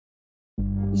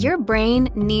Your brain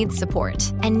needs support,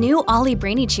 and new Ollie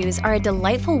Brainy Chews are a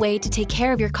delightful way to take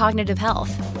care of your cognitive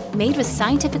health. Made with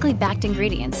scientifically backed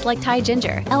ingredients like Thai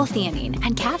ginger, L-theanine,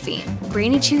 and caffeine,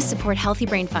 Brainy Chews support healthy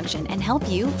brain function and help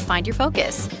you find your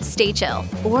focus, stay chill,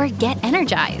 or get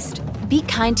energized. Be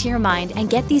kind to your mind and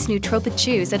get these nootropic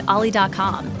chews at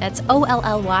ollie.com. That's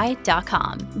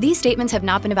OLLY.com. These statements have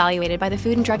not been evaluated by the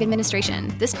Food and Drug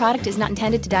Administration. This product is not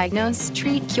intended to diagnose,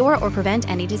 treat, cure, or prevent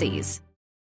any disease.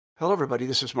 Hello, everybody.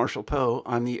 This is Marshall Poe.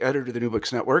 I'm the editor of the New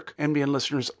Books Network. NBN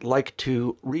listeners like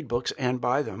to read books and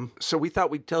buy them. So we thought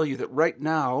we'd tell you that right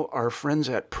now, our friends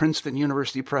at Princeton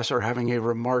University Press are having a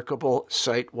remarkable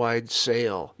site-wide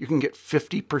sale. You can get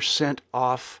 50%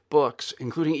 off books,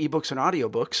 including ebooks and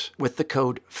audiobooks, with the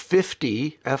code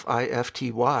 50,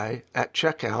 F-I-F-T-Y, at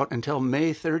checkout until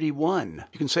May 31.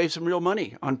 You can save some real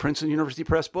money on Princeton University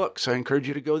Press books. I encourage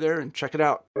you to go there and check it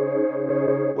out.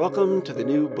 Welcome to the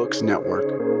New Books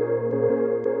Network.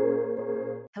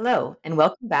 Hello, and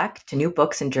welcome back to New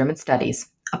Books in German Studies,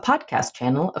 a podcast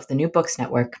channel of the New Books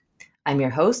Network. I'm your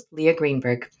host, Leah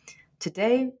Greenberg.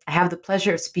 Today, I have the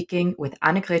pleasure of speaking with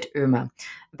Annegret Oehmer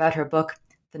about her book,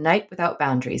 The Night Without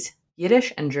Boundaries,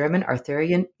 Yiddish and German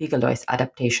Arthurian Wiegeleus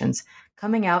adaptations,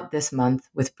 coming out this month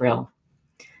with Brill.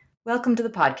 Welcome to the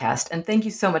podcast, and thank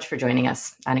you so much for joining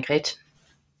us, Annegret.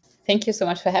 Thank you so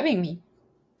much for having me.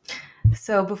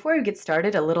 So before we get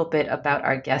started, a little bit about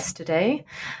our guest today.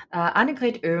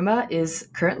 Annegret Oehmer is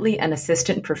currently an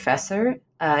assistant professor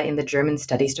in the German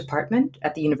Studies Department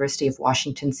at the University of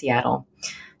Washington, Seattle.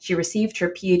 She received her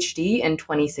PhD in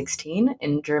 2016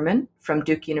 in German from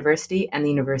Duke University and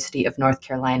the University of North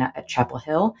Carolina at Chapel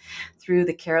Hill through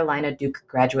the Carolina Duke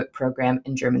Graduate Program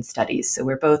in German Studies. So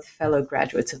we're both fellow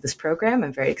graduates of this program,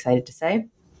 I'm very excited to say.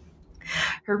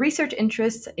 Her research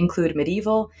interests include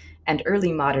medieval and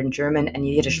early modern German and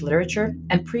Yiddish literature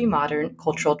and pre-modern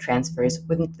cultural transfers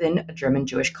within a German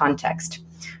Jewish context.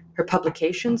 Her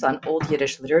publications on Old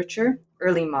Yiddish literature,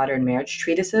 early modern marriage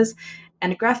treatises,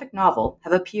 and a graphic novel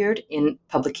have appeared in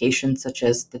publications such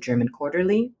as the German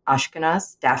Quarterly,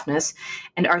 Ashkenaz, Daphnis,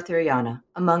 and Arthuriana,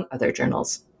 among other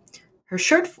journals. Her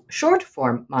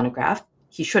short-form monograph,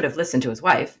 He Should Have Listened to His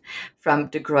Wife, from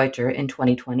De Gruyter in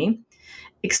 2020,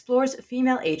 explores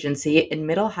female agency in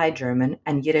Middle High German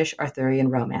and Yiddish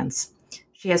Arthurian romance.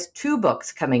 She has 2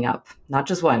 books coming up, not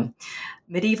just one.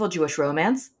 Medieval Jewish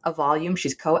Romance, a volume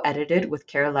she's co-edited with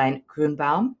Caroline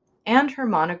Grunbaum, and her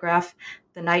monograph,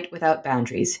 The Night Without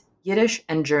Boundaries, Yiddish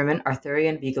and German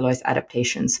Arthurian Wiegeleus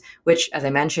adaptations, which, as I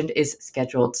mentioned, is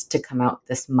scheduled to come out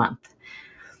this month.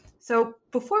 So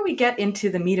before we get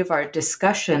into the meat of our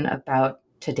discussion about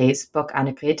today's book,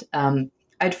 Annegret,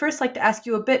 I'd first like to ask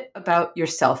you a bit about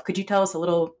yourself. Could you tell us a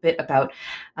little bit about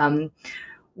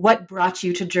what brought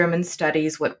you to German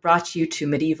studies, what brought you to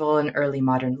medieval and early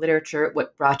modern literature,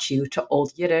 what brought you to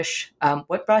Old Yiddish,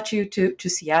 what brought you to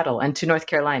Seattle and to North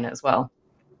Carolina as well?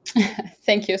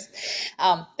 Thank you.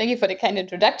 Thank you for the kind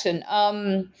introduction.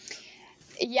 I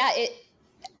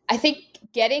think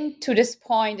getting to this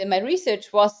point in my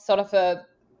research was sort of a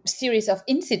series of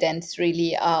incidents,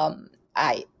 really.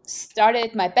 I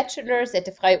started my bachelor's at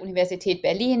the Freie Universität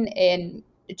Berlin in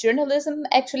journalism,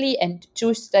 actually, and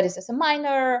Jewish studies as a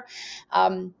minor.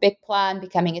 Big plan,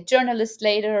 becoming a journalist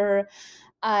later.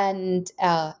 And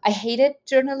I hated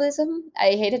journalism.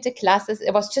 I hated the classes.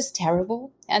 It was just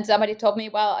terrible. And somebody told me,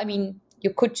 well, I mean, you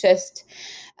could just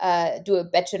do a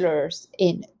bachelor's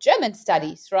in German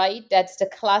studies, right? That's the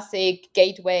classic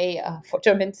gateway for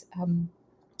Germans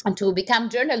and to become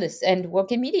journalists and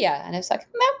work in media. And I was like,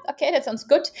 okay, that sounds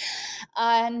good.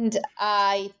 And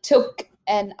I took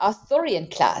an Arthurian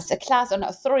class, a class on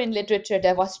Arthurian literature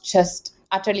that was just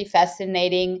utterly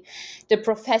fascinating. The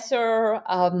professor,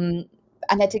 Annette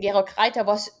Gerold-Kreiter,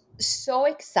 was so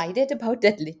excited about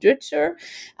that literature.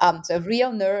 So a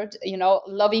real nerd,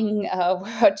 loving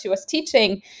what she was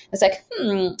teaching. I was like,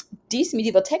 these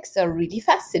medieval texts are really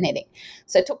fascinating.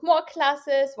 So I took more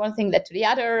classes. One thing led to the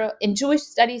other. In Jewish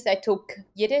studies, I took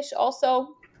Yiddish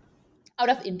also out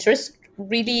of interest.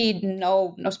 Really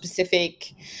no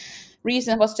specific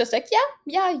reason. It was just like,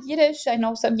 yeah, Yiddish. I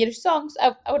know some Yiddish songs.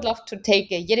 I would love to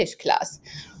take a Yiddish class.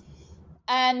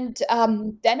 And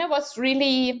then I was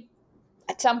really...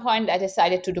 At some point, I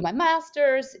decided to do my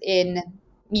master's in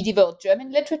medieval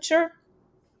German literature.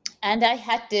 And I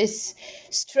had this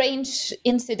strange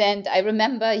incident. I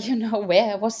remember,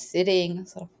 where I was sitting,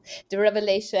 sort of the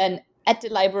revelation at the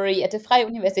library at the Freie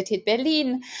Universität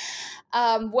Berlin,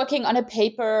 working on a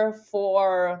paper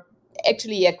for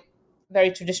actually a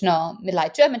very traditional Middle High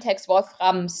German text,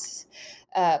 Wolfram's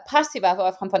Parzival,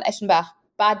 Wolfram von Eschenbach.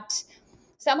 But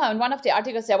somehow in one of the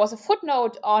articles, there was a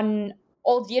footnote on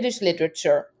old Yiddish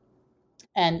literature.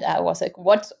 And I was like,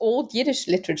 what's old Yiddish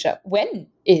literature? When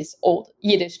is old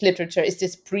Yiddish literature? Is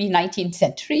this pre-19th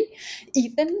century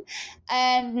even?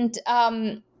 And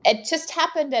it just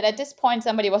happened that at this point,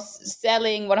 somebody was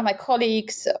selling, one of my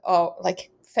colleagues, or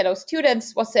like fellow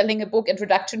students, was selling a book,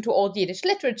 Introduction to Old Yiddish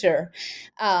Literature.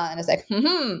 And I was like,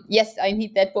 yes, I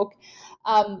need that book.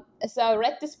 So I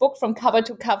read this book from cover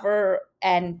to cover,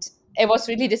 and it was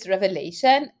really this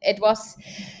revelation. It was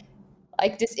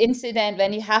like this incident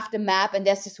when you have the map and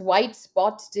there's this white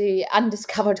spot, the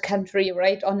undiscovered country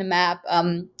right on the map.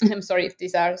 I'm sorry if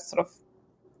these are sort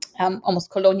of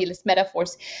almost colonialist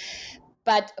metaphors.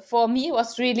 But for me, it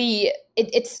was really,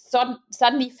 it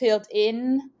suddenly filled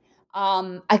in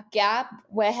a gap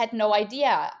where I had no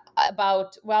idea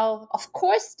about, well, of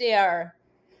course there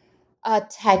are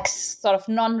texts, sort of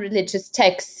non-religious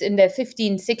texts in the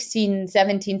 15th, 16th,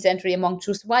 17th century among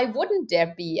Jews. Why wouldn't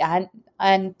there be?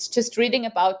 And just reading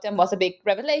about them was a big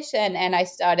revelation. And I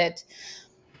started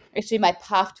actually my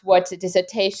path towards a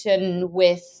dissertation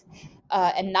with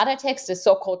another text, a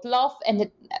so-called love and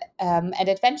an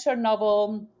adventure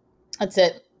novel. It's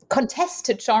a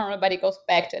contested genre, but it goes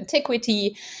back to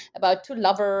antiquity, about two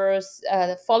lovers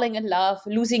falling in love,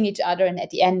 losing each other, and at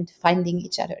the end finding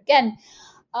each other again.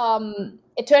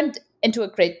 It turned into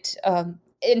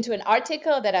into an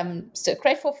article that I'm still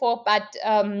grateful for, but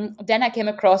then I came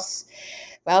across,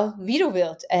 well,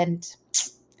 Widuwild, and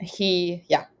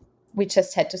we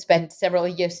just had to spend several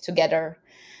years together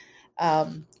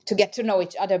to get to know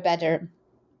each other better.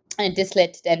 And this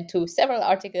led then to several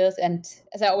articles, and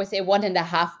as I always say,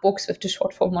 1.5 books with the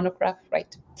short form monograph,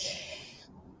 right?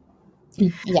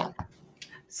 Yeah.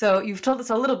 So you've told us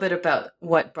a little bit about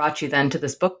what brought you then to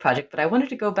this book project, but I wanted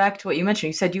to go back to what you mentioned.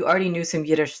 You said you already knew some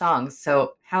Yiddish songs.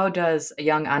 So how does a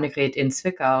young Annegret in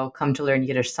Zwickau come to learn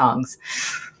Yiddish songs?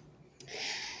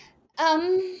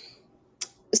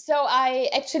 So I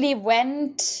actually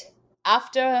went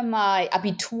after my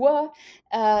Abitur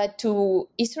to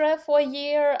Israel for a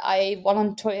year. I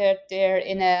volunteered there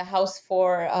in a house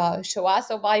for Shoah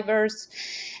survivors,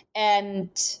 and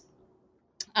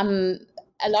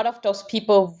a lot of those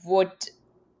people would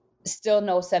still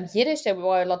know some Yiddish. There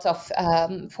were lots of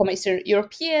former Eastern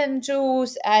European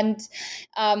Jews, and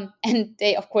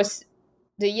they, of course,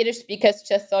 the Yiddish speakers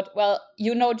just thought, well,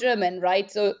 you know German, right?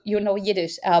 So you know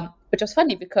Yiddish, which was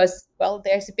funny because, well,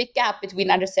 there's a big gap between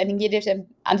understanding Yiddish and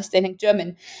understanding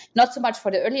German. Not so much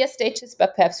for the earlier stages,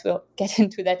 but perhaps we'll get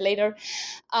into that later.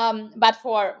 But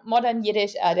for modern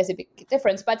Yiddish, there's a big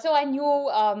difference. But so I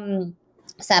knew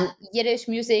some Yiddish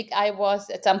music. I was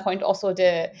at some point also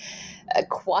the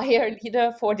choir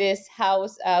leader for this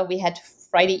house. We had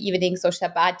Friday evenings, so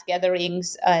Shabbat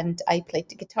gatherings, and I played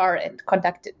the guitar and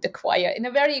conducted the choir in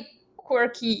a very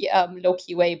quirky,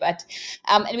 low-key way. But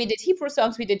and we did Hebrew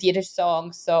songs, we did Yiddish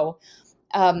songs. So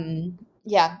I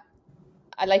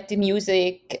like the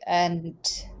music and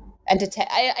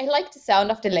I like the sound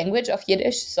of the language of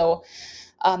Yiddish. So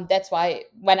that's why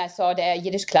when I saw the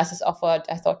Yiddish classes offered,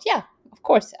 I thought, yeah, of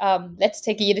course, let's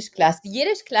take a Yiddish class. The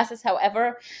Yiddish classes,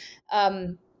 however,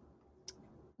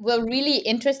 were really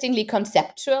interestingly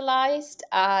conceptualized.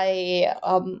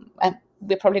 And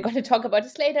we're probably going to talk about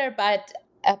this later, but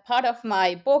a part of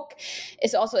my book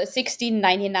is also a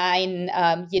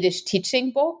 1699 Yiddish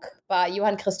teaching book by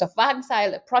Johann Christoph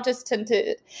Wagenseil, a Protestant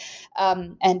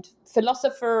and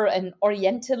philosopher and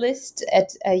Orientalist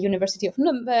at University of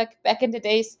Nuremberg back in the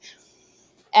days,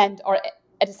 or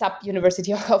at a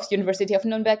sub-university of University of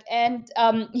Nuremberg. And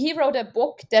he wrote a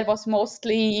book that was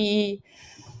mostly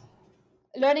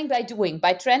learning by doing,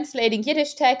 by translating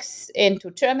Yiddish texts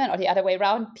into German or the other way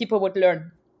around, people would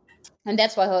learn. And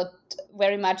that's what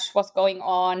very much was going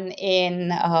on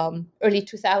in early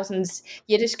 2000s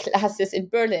Yiddish classes in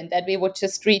Berlin, that we would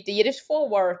just read the Yiddish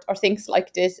foreword or things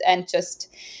like this and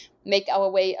just make our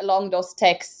way along those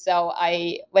texts. So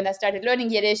when I started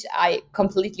learning Yiddish, I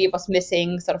completely was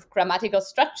missing sort of grammatical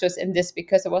structures in this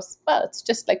because it was, well, it's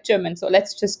just like German. So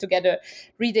let's just together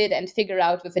read it and figure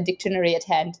out with a dictionary at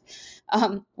hand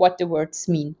what the words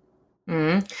mean.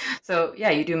 Mm-hmm. So yeah,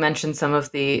 you do mention some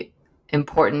of the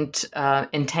important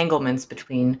entanglements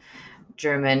between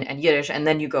German and Yiddish. And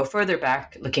then you go further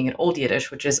back looking at Old Yiddish,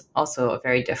 which is also a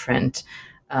very different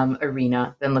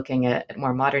arena than looking at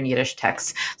more modern Yiddish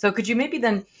texts. So could you maybe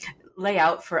then lay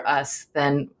out for us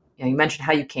then, you mentioned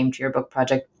how you came to your book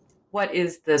project. What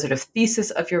is the sort of thesis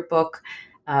of your book?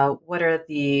 What are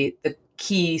the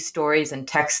key stories and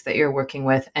texts that you're working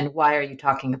with, and why are you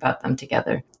talking about them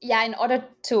together? Yeah, in order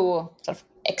to sort of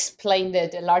explain the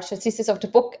larger thesis of the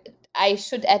book, I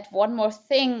should add one more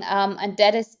thing, and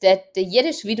that is that the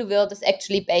Yiddish Widuwild is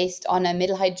actually based on a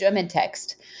Middle High German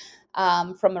text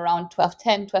from around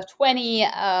 1210,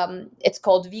 1220. It's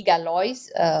called Viga Lois,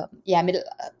 Middle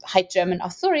High German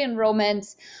Arthurian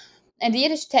romance. And the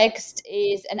Yiddish text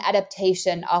is an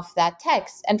adaptation of that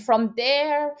text. And from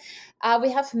there,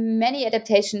 we have many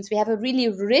adaptations. We have a really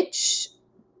rich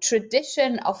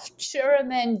tradition of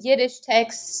German Yiddish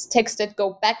texts that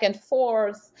go back and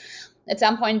forth. At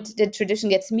some point, the tradition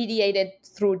gets mediated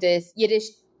through this Yiddish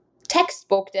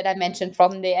textbook that I mentioned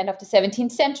from the end of the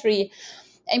 17th century,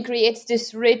 and creates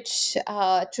this rich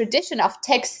tradition of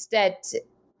texts that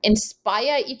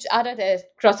inspire each other, that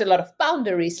cross a lot of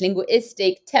boundaries,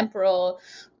 linguistic, temporal,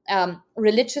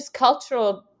 religious,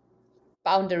 cultural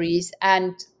boundaries.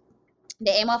 And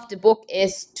the aim of the book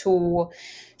is to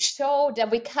show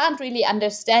that we can't really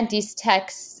understand these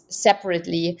texts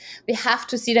separately. We have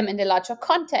to see them in the larger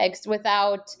context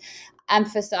without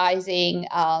emphasizing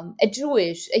a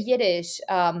Jewish, a Yiddish,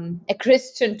 a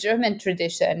Christian German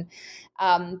tradition.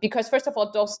 Because first of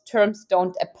all, those terms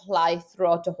don't apply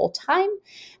throughout the whole time,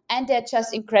 and they're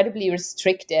just incredibly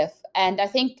restrictive. And I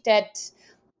think that's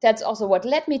also what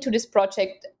led me to this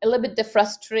project, a little bit the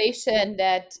frustration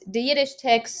that the Yiddish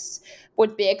texts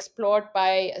would be explored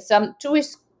by some Jewish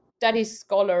studies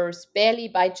scholars, barely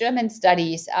by German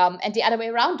studies, and the other way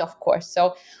around, of course.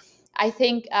 So I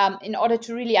think in order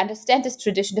to really understand this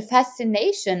tradition, the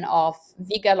fascination of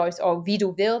Viga Lois, or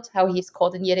Widuwild, how he's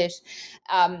called in Yiddish,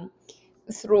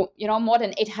 through more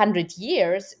than 800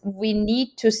 years, we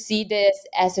need to see this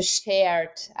as a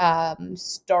shared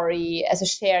story, as a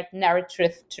shared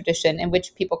narrative tradition in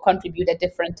which people contribute at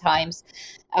different times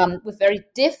with very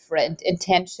different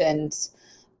intentions,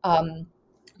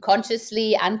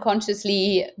 consciously,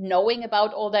 unconsciously, knowing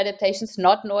about all the adaptations,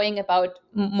 not knowing about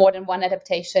more than one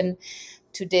adaptation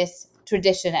to this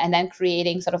tradition, and then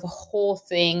creating sort of a whole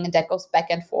thing that goes back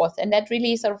and forth. And that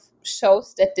really sort of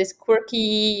shows that this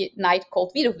quirky knight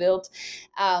called Widuwild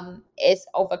is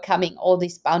overcoming all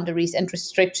these boundaries and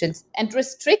restrictions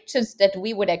that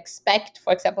we would expect,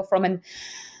 for example, from an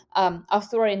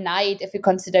Arthurian knight, if we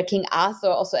consider King Arthur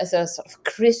also as a sort of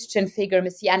Christian figure,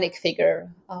 messianic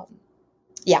figure.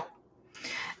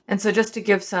 And so just to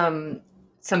give some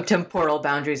temporal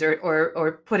boundaries,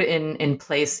 or put it in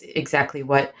place exactly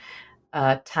what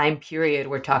time period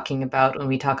we're talking about when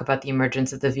we talk about the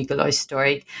emergence of the Viga Lois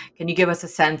story. Can you give us a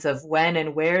sense of when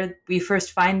and where we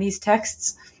first find these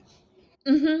texts?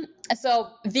 Mm-hmm. So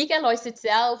Viga Lois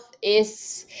itself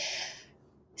is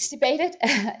debated.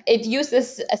 It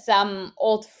uses some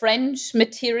old French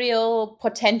material,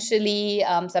 potentially.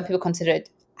 Some people consider it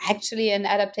actually an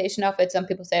adaptation of it. Some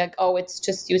people say, like, oh, it's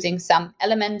just using some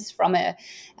elements from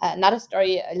another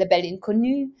story, La Belle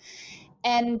Inconnue.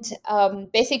 And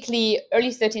basically, early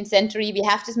 13th century, we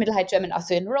have this Middle High German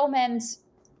Arthurian romance.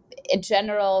 In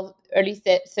general, early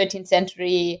 13th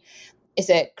century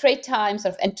is a great time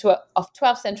sort of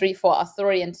 12th century for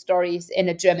Arthurian stories in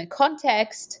a German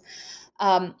context.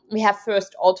 We have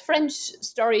first Old French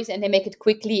stories, and they make it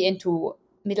quickly into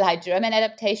Middle High German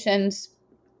adaptations.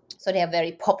 So they are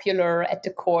very popular at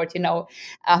the court,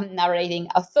 narrating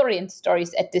Arthurian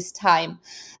stories at this time.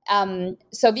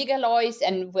 So Viga Lois,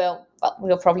 and we'll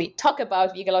probably talk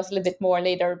about Viga Lois a little bit more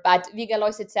later, but Viga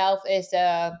Lois itself is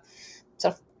a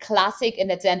sort of classic, in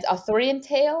that sense, Arthurian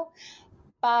tale.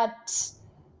 But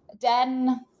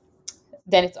then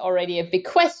it's already a big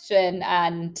question,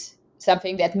 and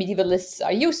something that medievalists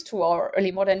are used to, or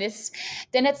early modernists.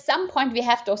 Then at some point we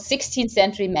have those 16th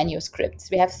century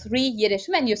manuscripts. We have 3 Yiddish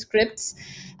manuscripts.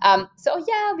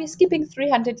 We're skipping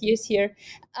 300 years here.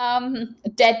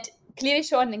 That clearly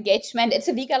show an engagement. It's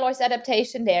a Viga Lois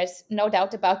adaptation. There's no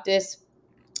doubt about this.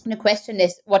 The question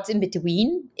is, what's in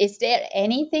between? Is there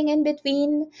anything in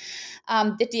between?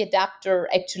 Did the adapter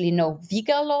actually know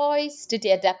Viga Lois? Did the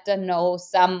adapter know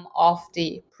some of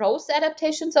the prose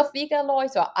adaptations of Viga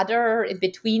Lois or other in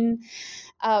between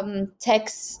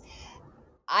texts?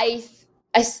 I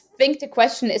think the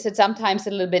question is that sometimes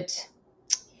a little bit,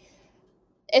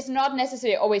 it's not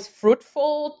necessarily always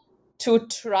fruitful to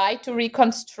try to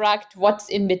reconstruct what's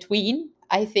in between.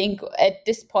 I think at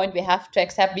this point we have to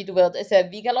accept Widuwild as a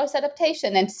Viga Lois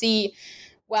adaptation and see,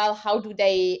 well, how do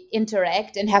they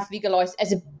interact, and have Viga Lois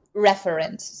as a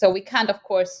reference. So we can't, of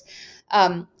course,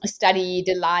 study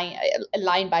the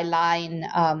line by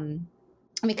line.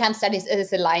 We can't study it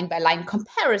as a line by line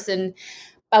comparison,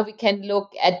 but we can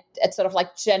look at sort of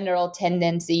like general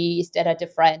tendencies that are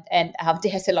different. And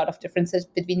there's a lot of differences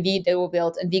between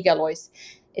Widuwild and Viga Lois.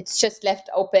 It's just left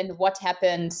open what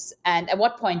happens and at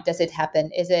what point does it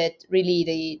happen. Is it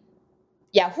really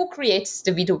who creates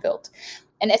the Widuwild?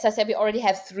 And as I said, we already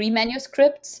have 3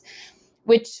 manuscripts,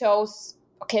 which shows,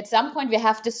 okay, at some point we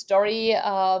have the story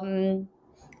in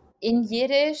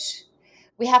Yiddish.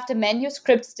 We have the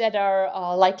manuscripts that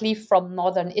are likely from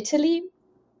northern Italy,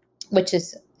 which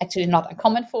is actually not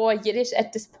uncommon for Yiddish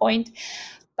at this point.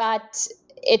 But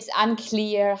it's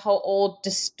unclear how old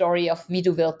the story of Wie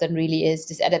du Wild then really is,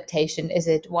 this adaptation. Is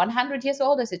it 100 years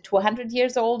old? Is it 200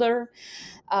 years older?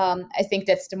 I think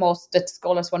that's the most that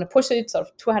scholars want to push it, sort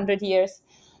of 200 years.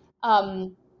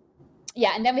 And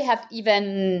then we have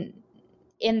even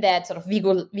in that sort of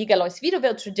Vigalois Wie du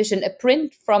Wild tradition, a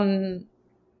print from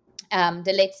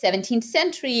the late 17th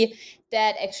century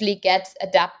that actually gets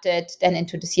adapted then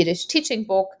into the Yiddish teaching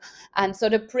book. And so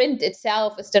the print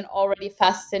itself is then already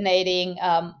fascinating,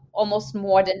 almost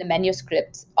more than the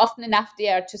manuscripts. Often enough, they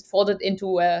are just folded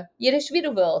into a Yiddish Wie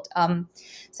du Wild.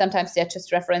 Sometimes they're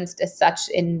just referenced as such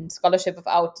in scholarship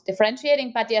without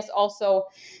differentiating, but there's also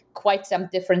quite some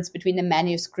difference between the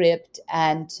manuscript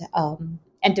and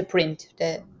the print,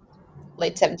 the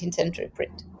late 17th century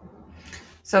print.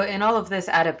 So in all of this,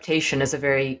 adaptation is a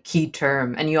very key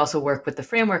term, and you also work with the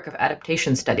framework of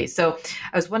adaptation studies. So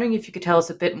I was wondering if you could tell us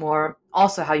a bit more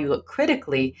also how you look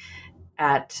critically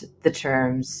at the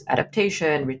terms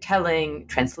adaptation, retelling,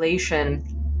 translation.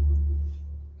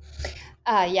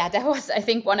 That was, I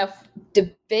think, one of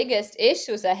the biggest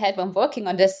issues I had when working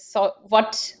on this. So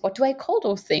what do I call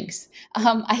those things?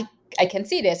 I can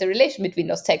see there's a relation between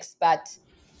those texts, but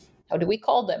how do we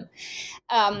call them?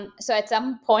 So at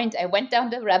some point, I went down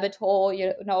the rabbit hole,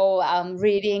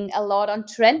 reading a lot on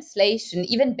translation,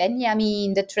 even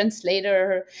Benjamin, the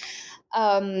translator,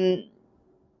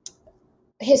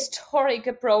 historic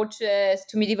approaches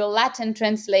to medieval Latin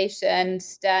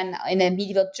translations. Then in a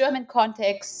medieval German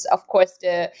context, of course,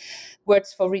 the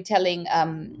words for retelling,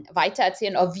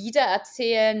 weitererzählen or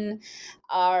wiedererzählen,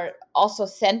 are also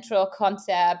central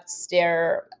concepts.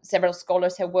 Several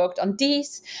scholars have worked on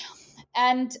these.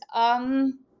 And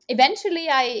eventually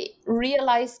I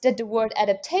realized that the word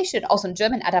adaptation, also in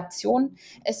German Adaption,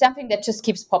 is something that just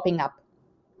keeps popping up.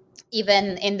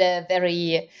 Even in the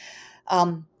very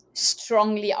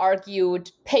strongly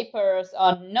argued papers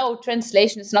on no,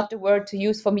 translation is not the word to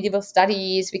use for medieval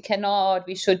studies.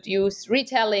 We should use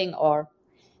retelling or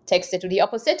texts that do the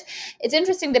opposite. It's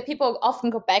interesting that people often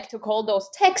go back to call those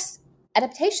texts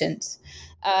adaptations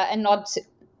and not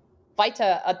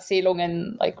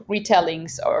Weitererzählungen, like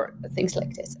retellings or things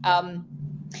like this.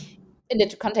 In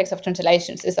the context of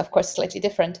translations is, of course, slightly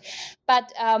different.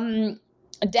 But then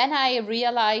I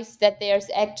realized that there's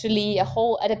actually a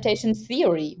whole adaptation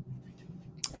theory.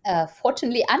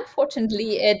 Unfortunately,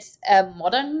 it's a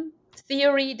modern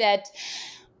theory that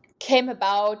came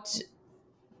about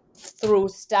through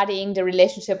studying the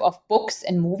relationship of books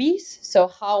and movies. So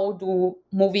how do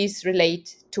movies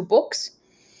relate to books?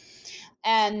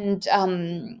 And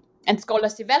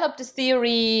scholars developed this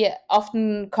theory,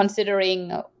 often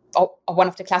considering, one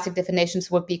of the classic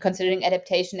definitions would be considering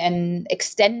adaptation an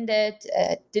extended,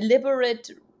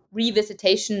 deliberate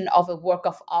revisitation of a work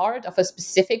of art, of a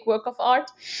specific work of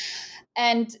art.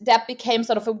 And that became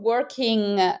sort of a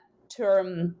working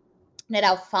term that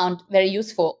I found very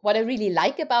useful. What I really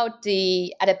like about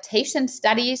the adaptation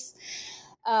studies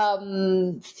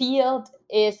field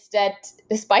is that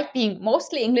despite being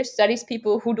mostly English studies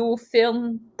people who do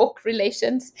film book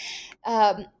relations,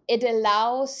 it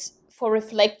allows for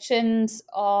reflections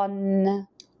on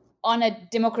a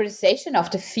democratization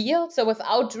of the field. So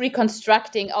without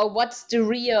reconstructing, what's the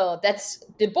real,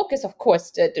 the book is of course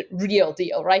the real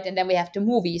deal, right? And then we have the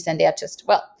movies and they're just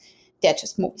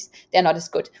movies. They're not as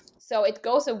good. So it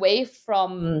goes away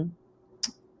from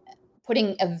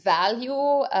putting a value,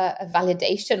 a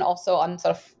validation also on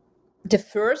sort of the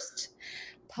first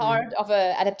part of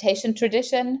an adaptation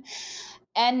tradition.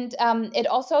 And it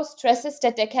also stresses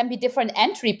that there can be different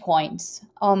entry points.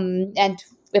 And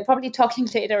we're probably talking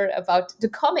later about the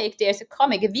comic. There's a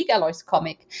comic, a Vigalois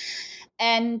comic.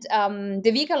 And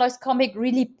the Vigalois comic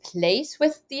really plays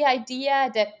with the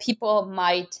idea that people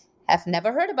might have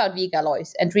never heard about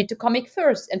Vigalois and read the comic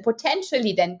first and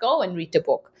potentially then go and read the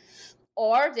book.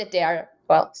 Or that they are,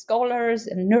 scholars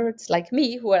and nerds like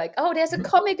me who are like, there's a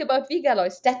comic about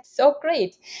Vigalois. That's so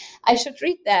great. I should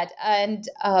read that. And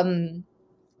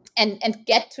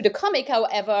get to the comic,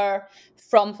 however,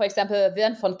 from, for example,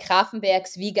 Wern von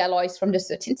Grafenberg's Vigalois from the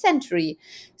 13th century.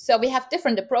 So we have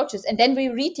different approaches, and then we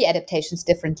read the adaptations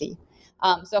differently.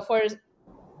 So for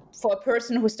a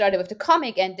person who started with the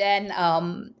comic and then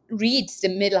reads the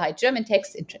Middle High German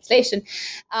text in translation,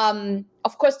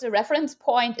 of course, the reference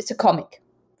point is a comic.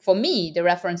 For me, the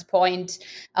reference point,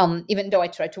 even though I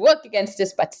try to work against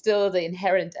this, but still the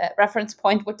inherent reference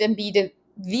point would then be the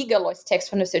Vigalois text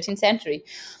from the 13th century.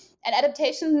 And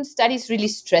adaptation studies really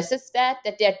stresses that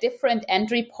there are different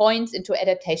entry points into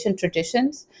adaptation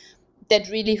traditions that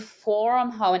really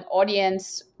form how an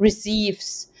audience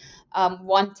receives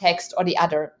one text or the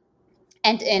other.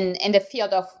 And in the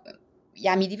field of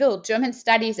medieval German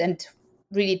studies, and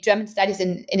really German studies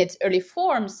in its early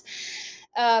forms,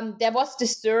 there was the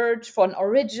search for an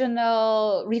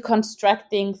original,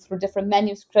 reconstructing through different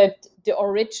manuscripts the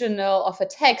original of a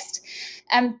text.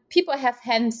 And people have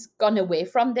hence gone away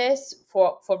from this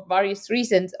for various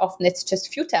reasons. Often it's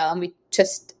just futile and we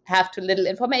just have too little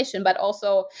information, but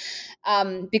also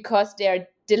because there are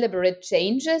deliberate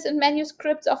changes in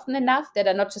manuscripts often enough that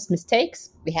are not just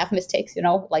mistakes. We have mistakes,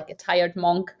 like a tired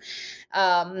monk.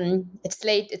 It's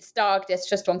late, it's dark, there's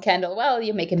just one candle. Well,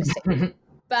 you make a mistake.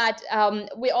 But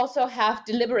we also have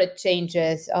deliberate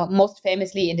changes. Most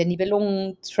famously in the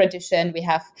Nibelungen tradition, we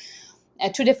have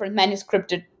two different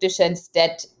manuscript editions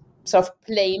that sort of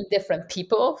blame different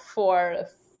people for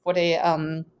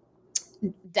the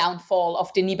downfall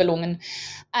of the Nibelungen.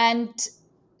 And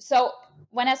so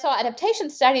when I saw adaptation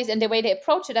studies and the way they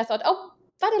approach it, I thought,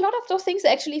 but a lot of those things are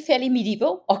actually fairly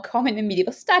medieval or common in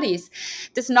medieval studies.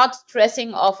 There's not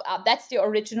stressing of that's the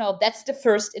original, that's the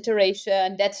first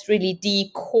iteration, that's really the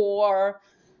core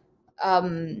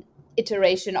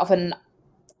iteration of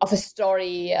a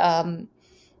story. And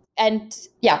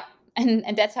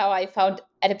that's how I found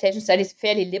adaptation studies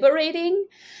fairly liberating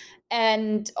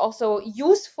and also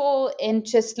useful in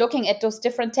just looking at those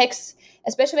different texts,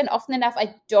 especially when often enough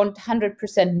I don't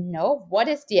 100% know what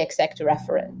is the exact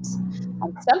reference.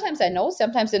 Sometimes I know,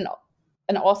 sometimes an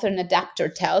author, an adapter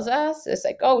tells us, it's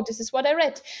like, this is what I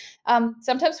read.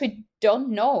 Sometimes we don't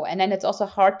know, and then it's also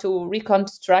hard to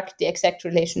reconstruct the exact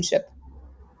relationship.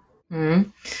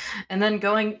 Mm-hmm. And then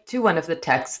going to one of the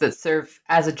texts that serve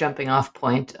as a jumping off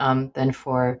point then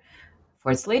for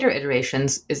its later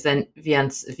iterations is then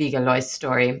Viance Vigalois'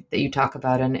 story that you talk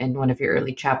about in one of your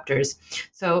early chapters.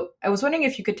 So I was wondering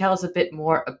if you could tell us a bit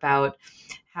more about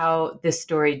how this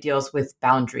story deals with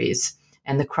boundaries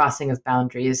and the crossing of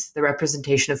boundaries, the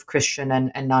representation of Christian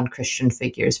and non-Christian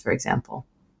figures, for example.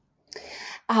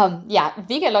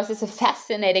 Vigalois is a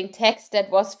fascinating text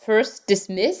that was first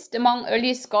dismissed among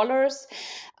early scholars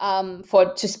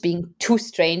for just being too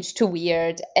strange, too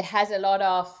weird. It has a lot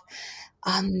of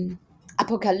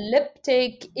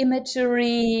apocalyptic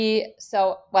imagery.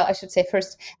 So, I should say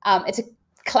first, it's a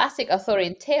classic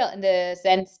Arthurian tale in the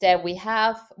sense that we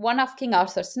have one of King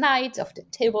Arthur's knights of the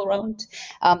Table Round,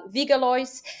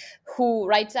 Vigalois, who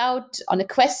rides out on a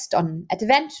quest, on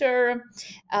adventure.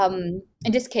 In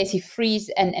this case, he frees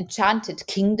an enchanted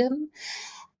kingdom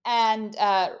and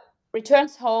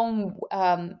returns home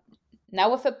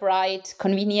now with a bride,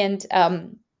 convenient,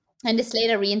 and is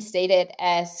later reinstated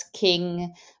as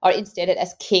king or instated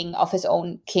as king of his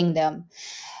own kingdom.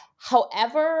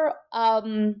 However,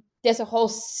 there's a whole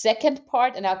second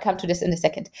part, and I'll come to this in a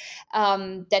second,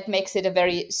 that makes it a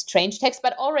very strange text.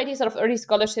 But already sort of early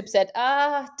scholarship said,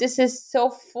 this is so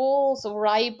full, so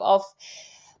ripe of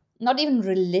not even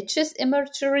religious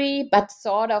imagery, but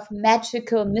sort of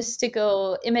magical,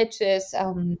 mystical images.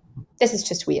 This is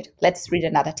just weird. Let's read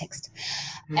another text.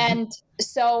 Mm-hmm. And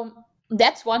so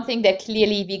that's one thing that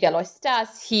clearly Vigalois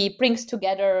does. He brings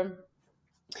together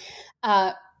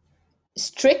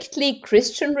strictly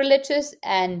Christian religious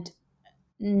and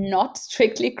not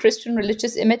strictly Christian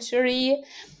religious imagery.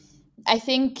 I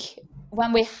think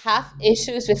when we have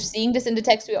issues with seeing this in the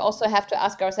text, we also have to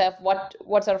ask ourselves what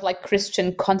sort of like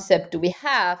Christian concept do we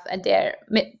have? And there,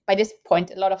 by this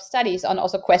point, a lot of studies on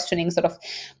also questioning sort of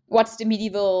what's the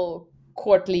medieval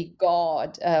courtly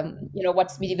God,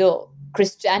 what's medieval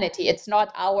Christianity. It's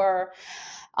not our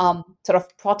sort of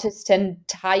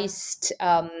Protestantized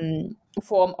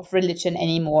form of religion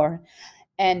anymore.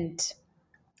 And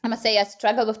I must say I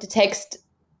struggle with the text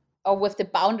or with the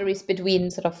boundaries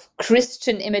between sort of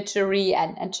Christian imagery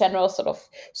and general sort of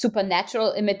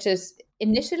supernatural images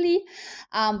initially.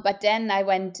 But then I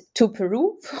went to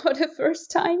Peru for the first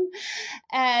time.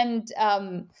 And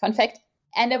fun fact,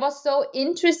 and it was so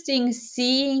interesting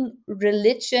seeing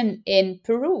religion in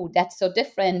Peru. That's so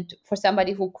different for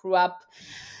somebody who grew up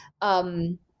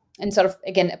in sort of,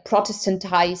 again, a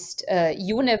Protestantized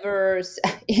universe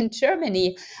in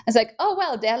Germany. I was like,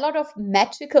 there are a lot of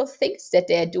magical things that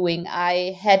they're doing.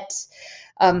 I had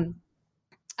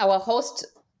our host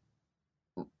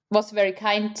was very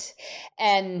kind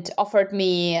and offered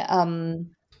me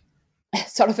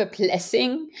sort of a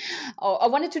blessing, or I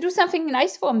wanted to do something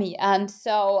nice for me. And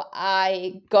so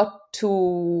I got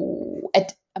to,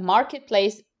 at a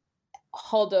marketplace,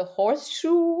 hold a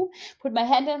horseshoe, put my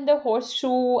hand in the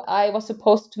horseshoe. I was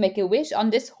supposed to make a wish. On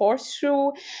this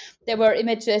horseshoe, there were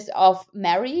images of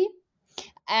Mary,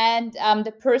 and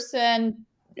the person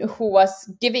who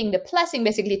was giving the blessing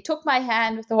basically took my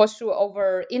hand with the horseshoe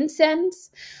over incense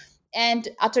and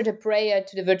uttered a prayer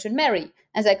to the Virgin Mary.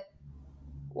 I was like,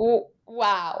 oh,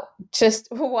 wow, just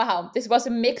wow. This was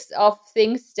a mix of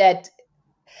things that,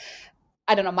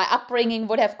 I don't know, my upbringing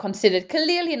would have considered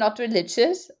clearly not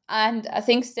religious, and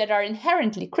things that are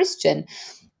inherently Christian.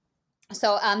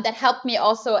 So that helped me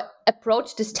also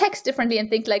approach this text differently and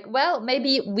think like, well,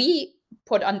 maybe we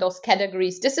put on those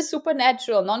categories. This is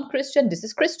supernatural, non-Christian, this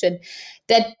is Christian.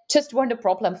 That just weren't a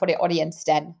problem for the audience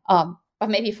then, but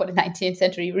maybe for the 19th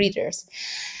century readers.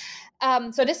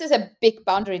 So this is a big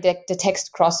boundary that the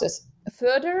text crosses.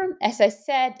 Further, as I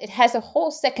said, it has a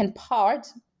whole second part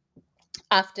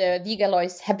after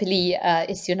Vigalois happily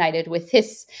is united with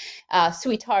his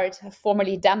sweetheart,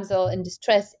 formerly damsel in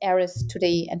distress, heiress to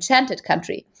the enchanted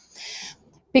country.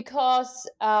 Because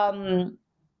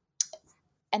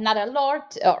another lord,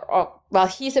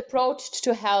 he's approached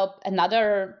to help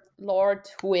another lord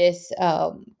who is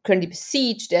currently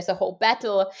besieged. There's a whole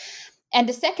battle. And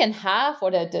the second half,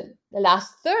 or the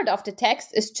last third of the text,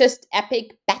 is just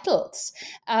epic battles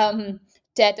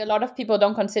that a lot of people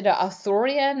don't consider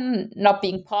Arthurian, not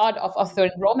being part of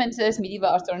Arthurian romances, medieval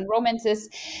Arthurian romances.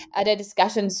 The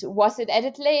discussions, was it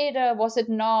added later? Was it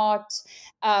not?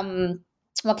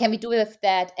 What can we do with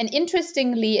that? And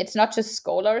interestingly, it's not just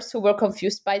scholars who were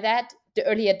confused by that. The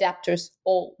early adapters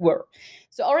all were.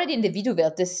 So already in the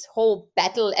Widuwelt, this whole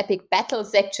epic battle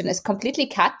section is completely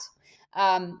cut.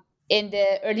 In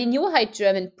the early New High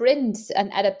German prints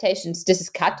and adaptations, this is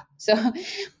cut. So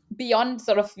beyond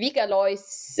sort of Vigalois,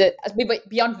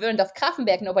 beyond Werndt of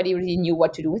Grafenberg, nobody really knew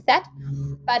what to do with that.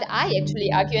 But I actually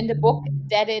argue in the book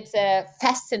that it's a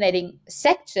fascinating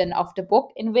section of the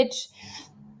book in which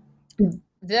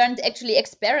Werndt actually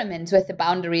experiments with the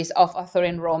boundaries of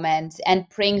Arthurian romance and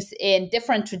brings in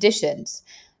different traditions.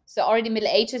 So already Middle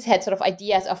Ages had sort of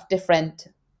ideas of different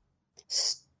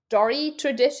story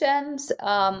traditions.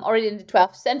 Already in the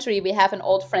 12th century, we have an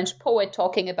old French poet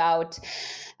talking about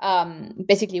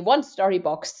basically one story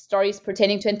box, stories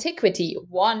pertaining to antiquity,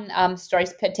 one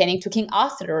stories pertaining to King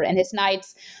Arthur and his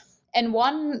knights, and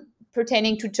one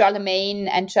pertaining to Charlemagne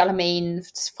and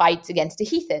Charlemagne's fights against the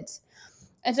heathens.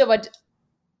 And so what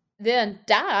Werndt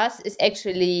does is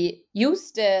actually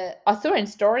use the Arthurian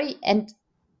story and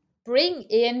bring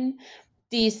in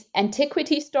these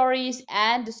antiquity stories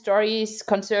and the stories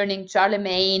concerning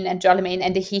Charlemagne and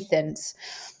the heathens.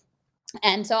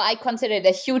 And so I consider it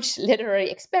a huge literary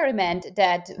experiment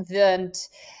that Werndt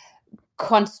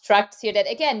constructs here that,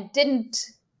 again, didn't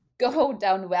go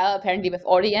down well, apparently, with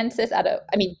audiences.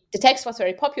 The text was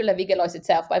very popular, Vigalois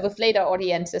itself, but with later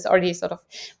audiences, already sort of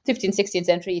 15th, 16th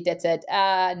century, that said,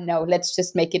 no, let's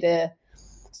just make it a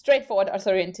straightforward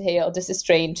Arthurian tale. This is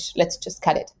strange. Let's just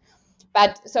cut it.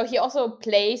 But so he also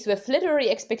plays with literary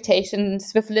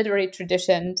expectations, with literary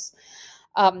traditions,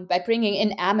 by bringing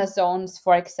in Amazons,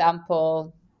 for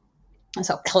example,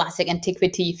 so classic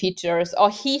antiquity features, or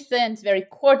heathens, very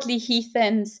courtly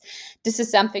heathens. This is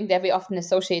something that we often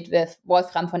associate with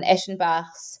Wolfram von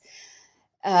Eschenbach's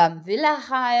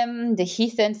Willerheim, the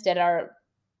heathens that are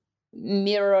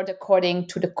mirrored according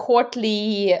to the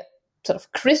courtly sort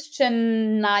of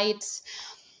Christian knights.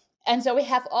 And so we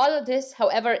have all of this,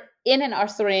 however, in an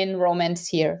Arthurian romance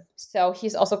here. So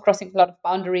he's also crossing a lot of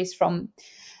boundaries from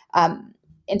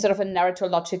in sort of a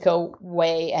narratological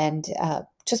way and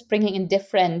just bringing in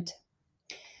different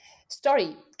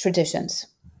story traditions.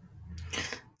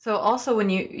 So also when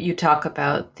you talk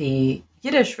about the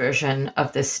Yiddish version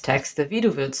of this text, the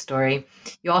Widuwelt story,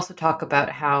 you also talk about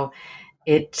how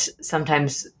it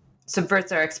sometimes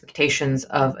subverts our expectations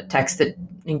of a text that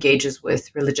engages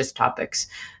with religious topics.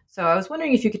 So I was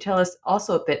wondering if you could tell us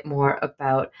also a bit more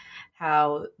about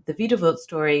how the Widuwelt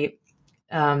story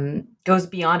goes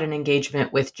beyond an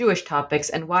engagement with Jewish topics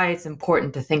and why it's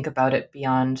important to think about it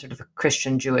beyond sort of a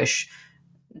Christian-Jewish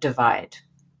divide.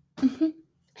 Mm-hmm.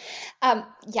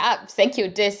 Thank you.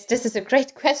 This is a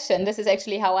great question. This is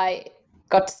actually how I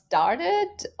got started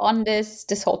on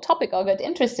this whole topic. I got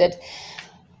interested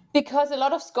because a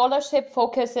lot of scholarship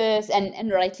focuses, and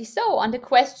rightly so, on the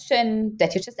question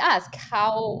that you just asked: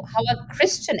 how are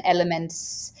Christian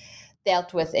elements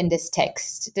dealt with in this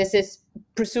text? This is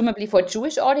presumably for a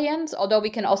Jewish audience, although we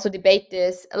can also debate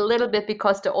this a little bit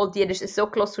because the Old Yiddish is so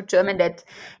close to German that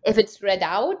if it's read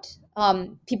out,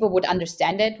 people would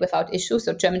understand it without issue,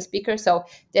 so German speakers. So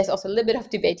there's also a little bit of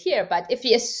debate here. But if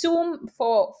we assume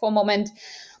for a moment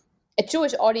a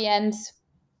Jewish audience,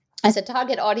 as a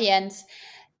target audience,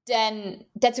 then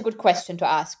that's a good question to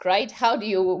ask, right? How do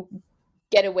you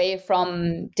get away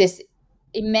from this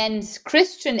immense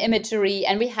Christian imagery?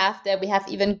 And we have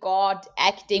even God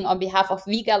acting on behalf of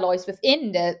Vigalois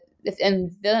within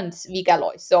Vern's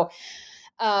Vigalois. So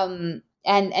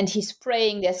and he's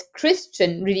praying, there's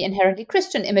Christian, really inherently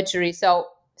Christian imagery. So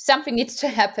something needs to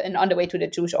happen on the way to the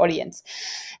Jewish audience.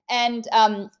 And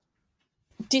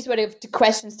these were the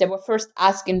questions that were first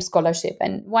asked in scholarship.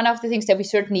 And one of the things that we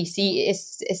certainly see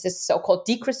is this so-called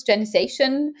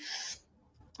dechristianization.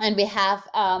 And we have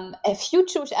a few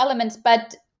Jewish elements.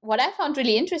 But what I found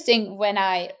really interesting when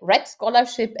I read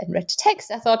scholarship and read text,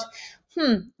 I thought,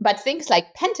 but things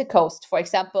like Pentecost, for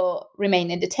example, remain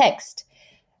in the text.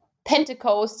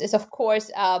 Pentecost is, of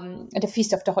course, the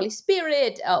Feast of the Holy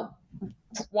Spirit,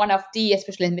 one of the,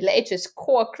 especially in the Middle Ages,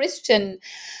 core Christian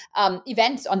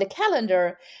events on the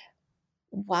calendar.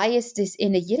 Why is this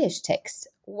in a Yiddish text?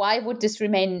 Why would this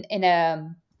remain in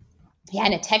a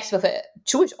text with a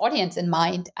Jewish audience in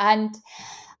mind? And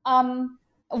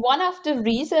one of the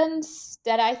reasons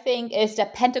that I think is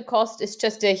that Pentecost is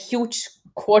just a huge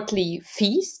courtly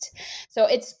feast. So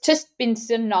it's just been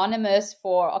synonymous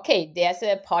for, okay, there's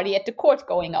a party at the court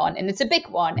going on, and it's a big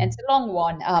one, and it's a long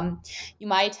one. You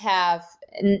might have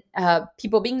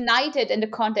people being knighted in the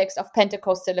context of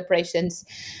Pentecost celebrations,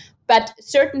 but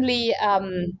certainly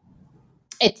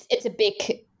it's a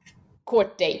big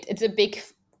court date. It's a big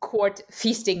court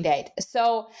feasting date.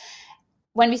 So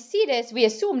when we see this, we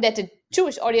assume that the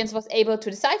Jewish audience was able to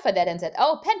decipher that and said,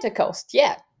 oh, Pentecost,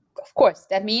 yeah, of course.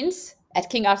 That means at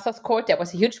King Arthur's court, there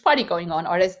was a huge party going on,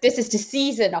 or this is the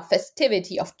season of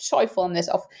festivity, of joyfulness,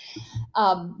 of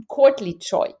courtly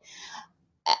joy.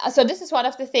 So this is one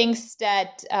of the things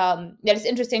that is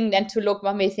interesting then to look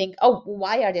when we think, oh,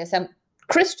 why are there some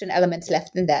Christian elements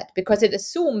left in that? Because it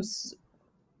assumes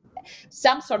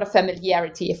some sort of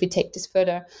familiarity, if we take this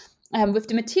further, with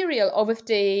the material or with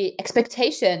the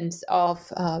expectations of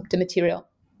the material.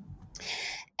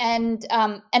 And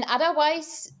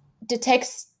otherwise, the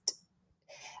text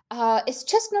is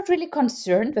just not really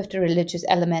concerned with the religious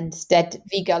elements that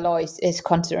Vigalois is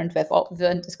concerned with, or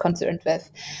Vern is concerned with.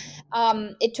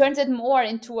 It turns it more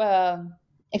into a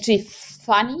actually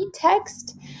funny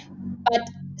text, but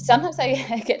sometimes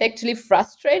I get actually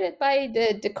frustrated by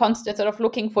the constant sort of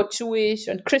looking for Jewish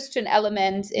and Christian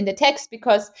elements in the text,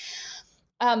 because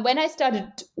when I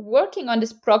started working on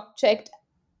this project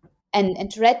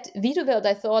and read Wiedewild,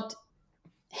 I thought,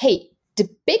 hey, the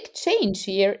big change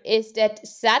here is that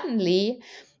suddenly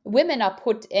women are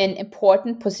put in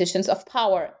important positions of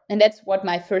power. And that's what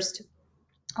my first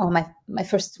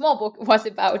small book was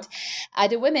about,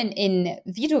 the women in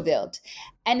Wiedewild.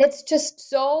 And it's just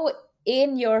so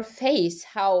in your face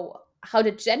how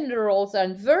the gender roles are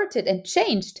inverted and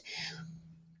changed.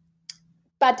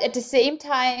 But at the same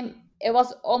time, it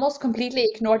was almost completely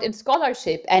ignored in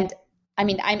scholarship. And I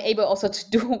mean, I'm able also to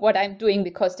do what I'm doing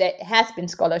because there has been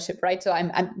scholarship, right? So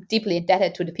I'm deeply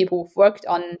indebted to the people who've worked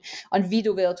on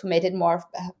Wiedewild, who made it more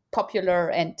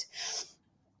popular and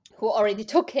who already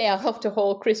took care of the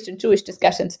whole Christian-Jewish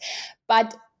discussions.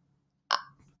 But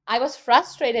I was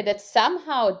frustrated that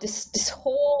somehow this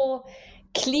whole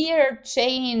clear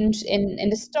change in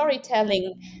the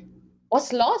storytelling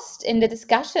was lost in the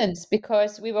discussions,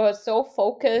 because we were so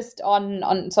focused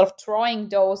on sort of drawing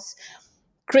those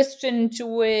Christian,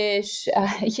 Jewish,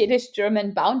 Yiddish,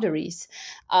 German boundaries,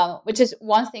 which is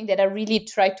one thing that I really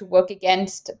tried to work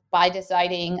against by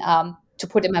deciding to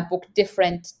put in my book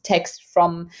different texts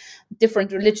from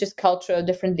different religious culture,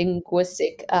 different lingual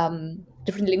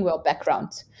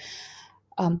backgrounds.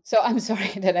 So I'm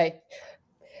sorry that I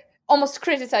almost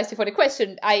criticized you for the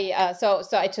question. So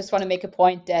I just want to make a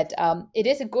point that it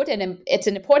is a good and it's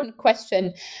an important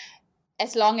question,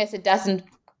 as long as it doesn't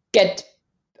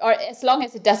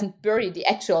bury the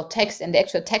actual text and the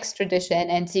actual text tradition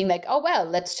and seeing like, oh, well,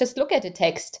 let's just look at the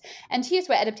text. And here's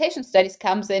where adaptation studies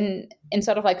comes in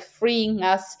sort of like freeing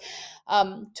us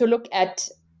to look at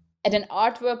an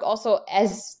artwork also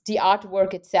as the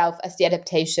artwork itself, as the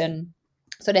adaptation.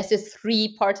 So there's this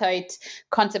three-partite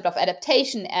concept of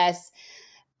adaptation as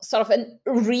sort of a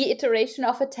reiteration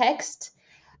of a text,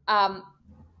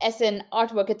 as an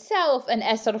artwork itself, and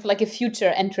as sort of like a future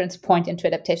entrance point into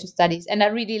adaptation studies. And I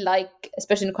really like,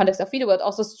 especially in the context of Wiedewild,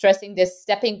 also stressing this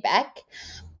stepping back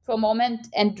for a moment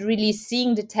and really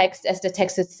seeing the text as the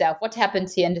text itself. What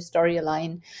happens here in the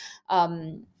storyline?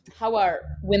 How are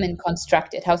women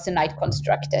constructed? How's the knight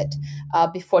constructed?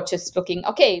 Before just looking,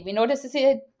 okay, we know this is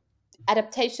an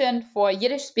adaptation for a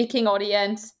Yiddish-speaking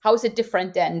audience. How is it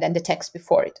different than the text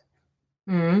before it?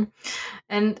 Mm-hmm.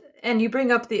 And And you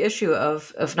bring up the issue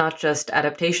of not just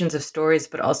adaptations of stories,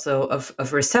 but also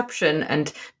of reception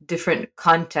and different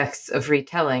contexts of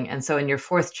retelling. And so in your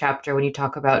fourth chapter, when you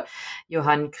talk about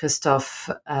Johann Christoph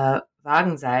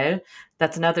Wagenseil,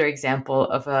 that's another example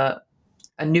of a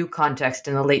new context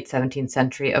in the late 17th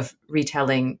century of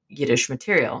retelling Yiddish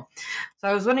material. So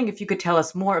I was wondering if you could tell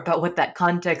us more about what that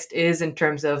context is in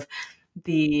terms of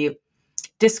the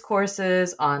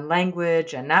discourses on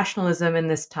language and nationalism in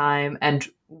this time, and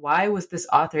why was this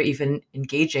author even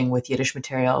engaging with Yiddish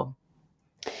material?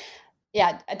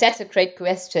 Yeah, that's a great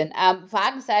question.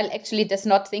 Wagenseil actually does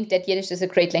not think that Yiddish is a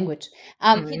great language.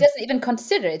 He doesn't even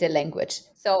consider it a language.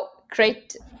 So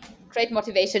great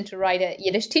motivation to write a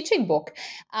Yiddish teaching book.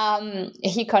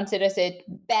 He considers it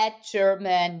bad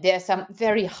German. There's some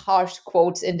very harsh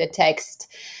quotes in the text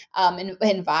in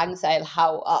Wagenseil,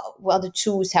 how what the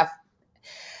Jews have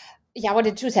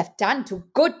done to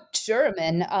good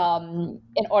German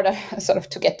in order sort of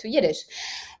to get to Yiddish.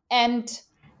 And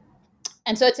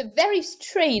so it's a very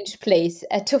strange place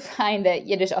to find a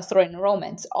Yiddish Arthurian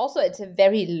romance. Also, it's a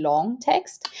very long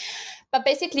text. But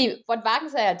basically, what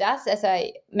Wagenseil does, as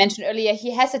I mentioned earlier,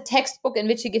 he has a textbook in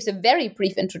which he gives a very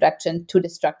brief introduction to the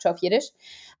structure of Yiddish,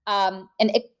 an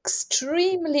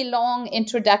extremely long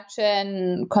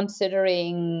introduction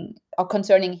concerning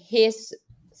his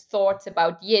thoughts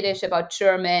about Yiddish, about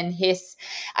German, his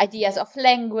ideas of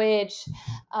language,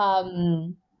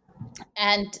 and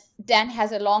then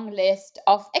has a long list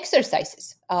of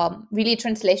exercises, really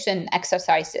translation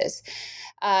exercises.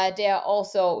 There are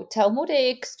also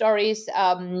Talmudic stories,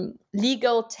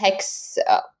 legal texts.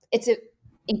 It's an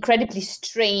incredibly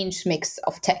strange mix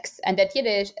of texts, and that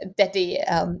Yiddish, that the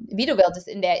Wiedewelt is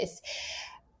in there, is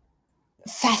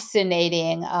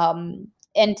fascinating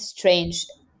and strange.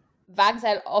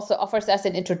 Wagenseil also offers us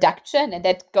an introduction, and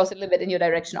that goes a little bit in your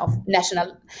direction of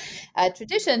national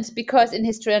traditions, because in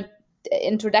his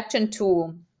introduction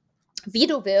to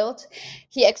Wiedewelt,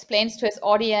 he explains to his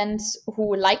audience,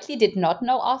 who likely did not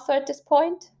know Arthur at this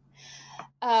point.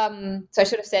 So I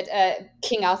should have said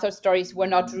King Arthur stories were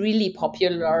not really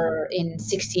popular in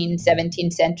 16th,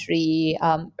 17th century,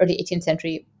 early 18th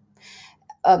century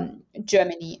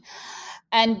Germany.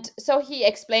 And so he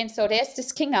explains, so there's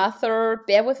this King Arthur,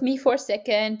 bear with me for a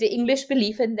second. The English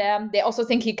believe in them. They also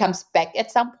think he comes back at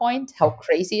some point. How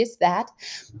crazy is that?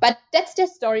 But that's their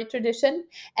story tradition.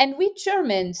 And we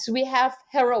Germans, we have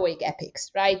heroic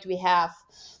epics, right? We have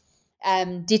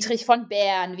Dietrich von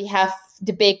Bern. We have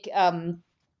the big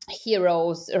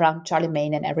heroes around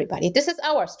Charlemagne and everybody. This is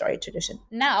our story tradition.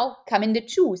 Now come in the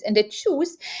Jews, and the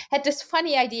Jews had this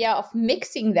funny idea of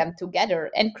mixing them together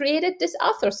and created this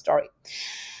Arthur story.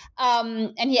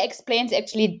 And he explains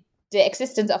actually the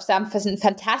existence of some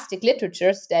fantastic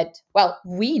literatures that, well,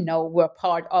 we know were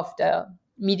part of the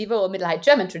medieval Middle High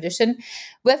German tradition,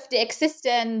 with the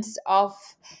existence of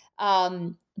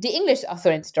the English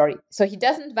Arthurian story. So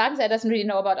Wagenseil doesn't really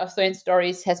know about Arthurian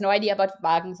stories, has no idea about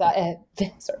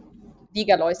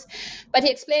Wigerlois. But he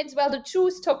explains, well, the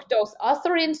Jews took those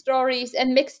Arthurian stories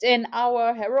and mixed in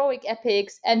our heroic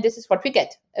epics, and this is what we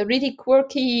get. A really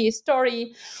quirky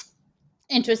story,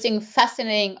 interesting,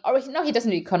 fascinating, or no, he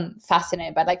doesn't really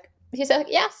fascinate, but like, he said,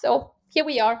 yeah, so here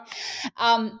we are.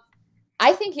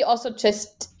 I think he also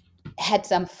just had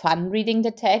some fun reading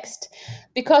the text,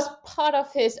 because part of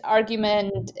his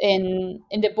argument in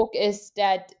the book is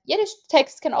that Yiddish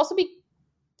texts can also be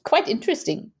quite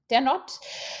interesting. They're not,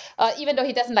 even though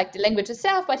he doesn't like the language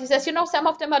itself, but he says, some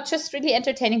of them are just really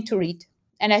entertaining to read.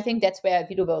 And I think that's where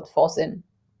Wiedewelt falls in.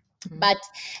 Mm-hmm. But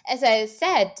as I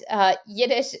said,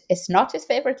 Yiddish is not his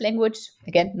favorite language.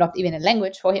 Again, not even a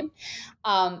language for him,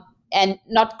 and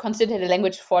not considered a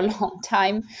language for a long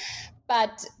time.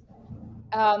 But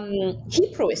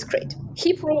Hebrew is great.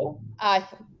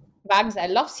 Wagenseil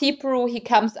loves Hebrew. He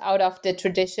comes out of the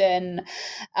tradition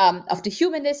of the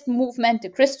humanist movement, the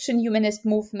Christian humanist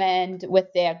movement,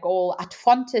 with their goal ad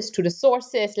fontes, to the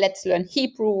sources. Let's learn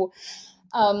Hebrew.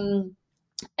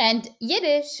 And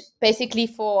Yiddish, basically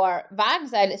for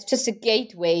Wagenseil, is just a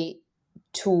gateway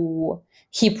to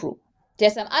Hebrew.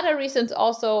 There's some other reasons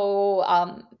also.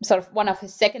 Sort of one of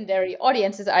his secondary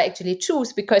audiences are actually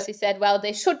Jews, because he said, well,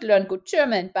 they should learn good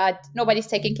German, but nobody's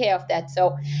taking care of that.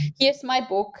 So here's my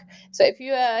book. So if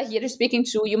you're a Yiddish-speaking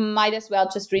Jew, you might as well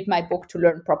just read my book to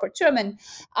learn proper German.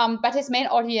 But his main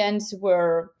audience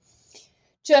were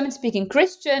German-speaking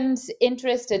Christians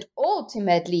interested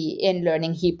ultimately in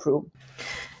learning Hebrew.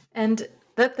 And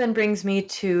that then brings me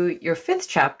to your fifth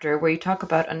chapter, where you talk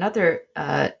about another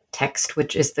text,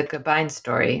 which is the Gabain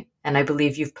story. And I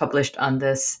believe you've published on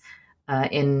this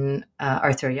in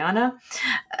Arthuriana.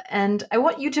 And I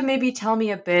want you to maybe tell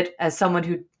me a bit, as someone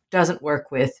who doesn't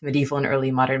work with medieval and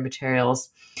early modern materials.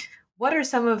 What are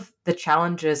some of the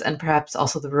challenges and perhaps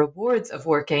also the rewards of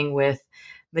working with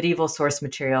medieval source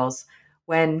materials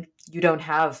when you don't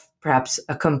have perhaps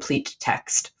a complete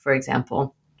text, for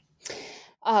example?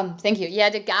 Thank you. Yeah,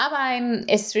 the Garbein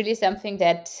is really something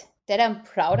that I'm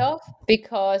proud of,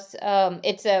 because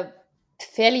it's a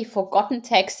fairly forgotten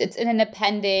text. It's in an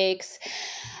appendix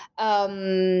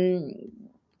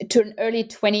to an early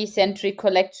 20th century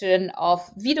collection of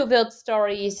Widuwirt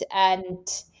stories, and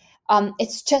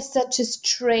it's just such a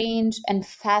strange and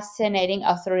fascinating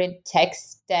Arthurian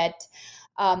text that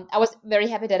I was very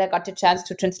happy that I got the chance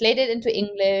to translate it into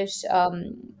English.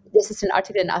 This is an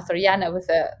article in Arthuriana with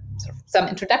some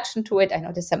introduction to it. I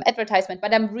know there's some advertisement,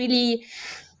 but I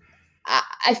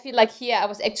feel like here I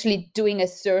was actually doing a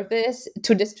service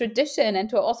to this tradition and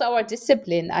to also our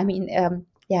discipline. I mean,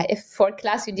 if for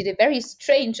class you did a very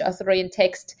strange Arthurian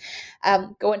text,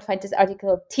 go and find this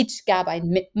article, Teach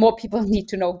Garbein. More people need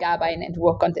to know Garbein and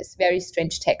work on this very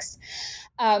strange text.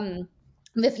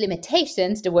 With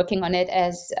limitations, they're working on it,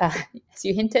 as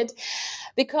you hinted,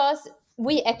 because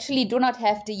we actually do not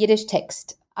have the Yiddish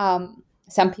text.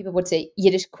 Some people would say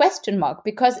Yiddish ?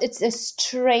 Because it's a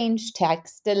strange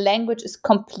text. The language is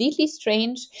completely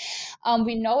strange.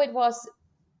 We know it was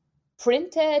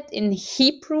printed in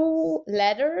Hebrew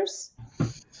letters,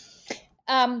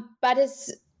 but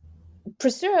is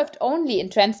preserved only in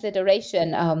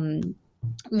transliteration.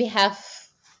 We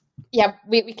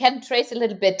can trace a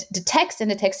little bit the text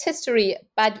and the text history,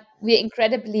 but we're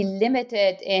incredibly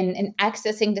limited in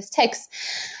accessing this text.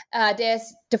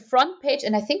 There's the front page,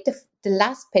 and I think the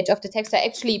last page of the text are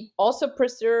actually also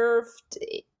preserved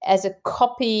as a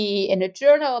copy in a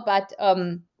journal, but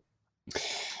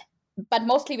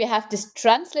mostly we have this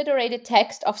transliterated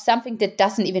text of something that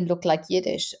doesn't even look like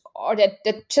Yiddish, or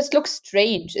that just looks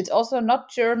strange. It's also not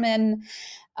German.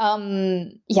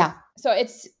 So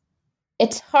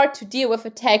it's hard to deal with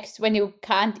a text when you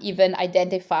can't even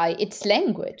identify its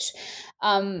language,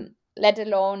 let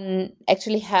alone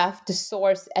actually have the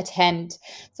source at hand.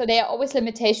 So there are always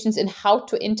limitations in how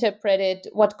to interpret it.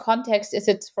 What context is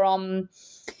it from?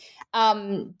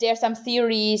 There are some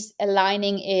theories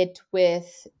aligning it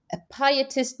with a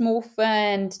pietist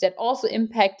movement that also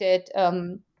impacted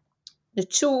the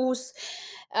Jews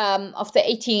of the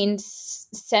 18th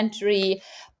century,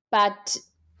 but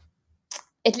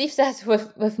it leaves us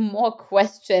with more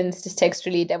questions, this text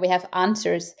really, that we have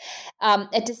answers.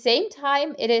 At the same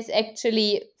time, it is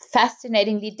actually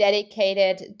fascinatingly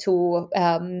dedicated to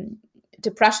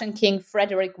the Prussian King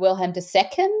Frederick Wilhelm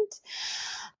II.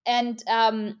 And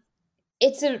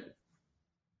it's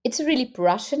a really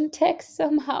Prussian text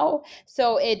somehow.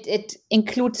 So it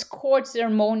includes court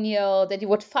ceremonial that you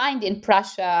would find in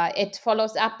Prussia. It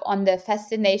follows up on the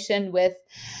fascination with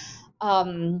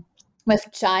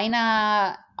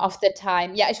China of the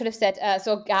time. Yeah, I should have said,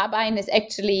 so Garbein is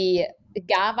actually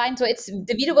Garwein. So it's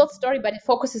the Widuwirt story, but it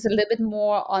focuses a little bit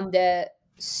more on the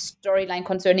storyline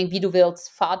concerning Widuwirt's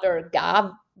father,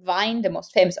 Garwein, the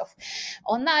most famous of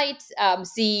all knights.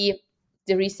 See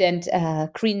the recent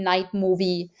Green Knight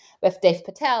movie with Dave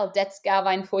Patel. That's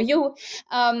Garwein for you.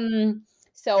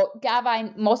 So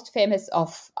Garwein, most famous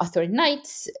of Arthurian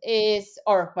knights,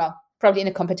 probably in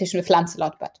a competition with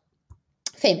Lancelot, but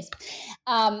famous.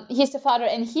 He's the father,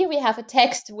 and here we have a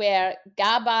text where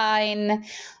Garbein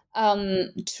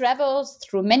travels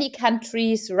through many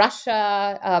countries,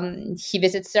 Russia, he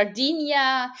visits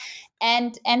Sardinia,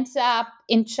 and ends up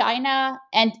in China,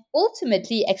 and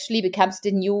ultimately actually becomes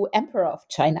the new emperor of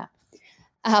China.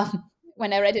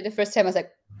 When I read it the first time, I was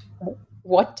like,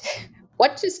 what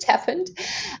just happened?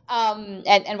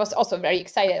 And was also very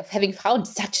excited of having found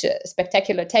such a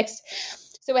spectacular text.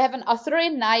 So we have an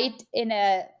Arthurian knight in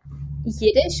a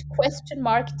Yiddish ?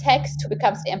 Text who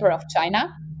becomes the emperor of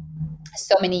China.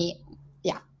 So many,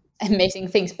 amazing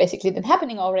things basically been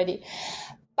happening already.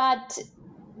 But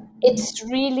it's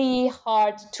really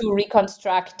hard to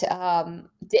reconstruct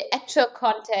the actual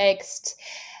context.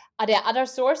 Are there other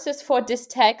sources for this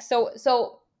text?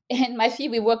 So in my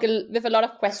field, we work with a lot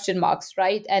of question marks,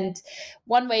 right? And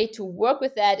one way to work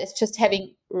with that is just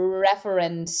having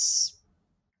reference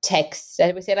texts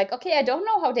that we say like, okay, I don't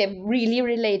know how they're really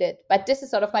related, but this is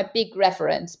sort of my big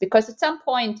reference, because at some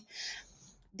point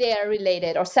they are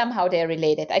related, or somehow they're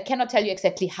related. I cannot tell you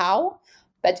exactly how,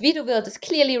 but Widuwirt is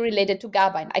clearly related to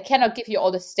Garbein. I cannot give you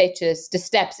all the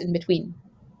steps in between.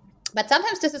 But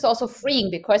sometimes this is also freeing,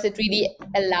 because it really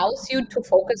allows you to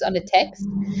focus on the text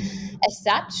as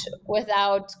such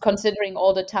without considering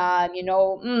all the time,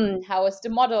 how is the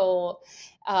model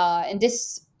in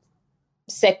this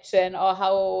section, or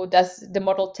how does the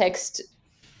model text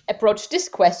approach this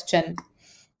question?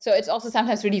 So it's also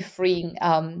sometimes really freeing.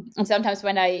 And sometimes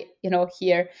when I,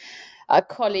 hear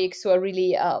colleagues who are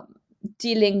really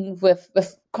dealing with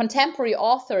contemporary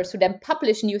authors who then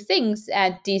publish new things,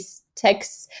 and these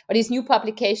texts or these new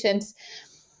publications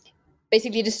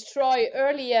basically destroy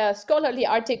earlier scholarly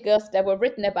articles that were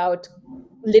written about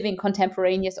living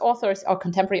contemporaneous authors or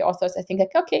contemporary authors, I think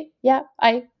like, okay, yeah,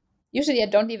 I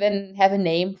don't even have a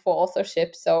name for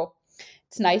authorship. So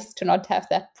it's nice to not have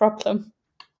that problem.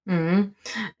 Mm-hmm.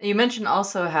 You mentioned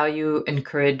also how you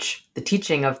encourage the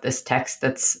teaching of this text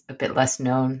that's a bit less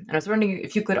known. And I was wondering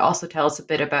if you could also tell us a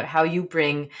bit about how you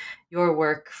bring your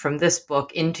work from this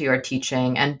book into your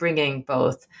teaching, and bringing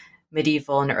both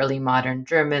medieval and early modern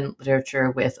German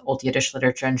literature with Old Yiddish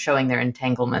literature and showing their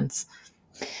entanglements.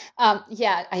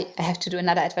 I have to do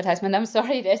another advertisement. I'm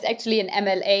sorry. There's actually an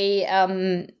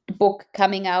MLA book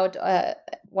coming out,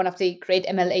 one of the great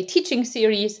MLA teaching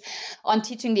series on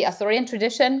teaching the Arthurian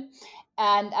tradition.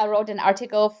 And I wrote an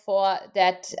article for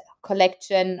that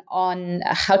collection on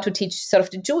how to teach sort of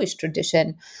the Jewish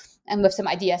tradition, and with some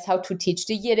ideas how to teach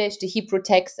the Yiddish, the Hebrew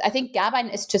text. I think Gawain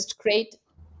is just great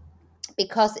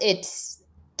because it's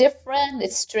different,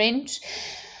 it's strange.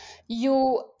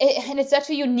 And it's such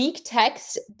a unique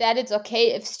text that it's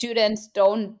okay if students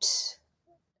don't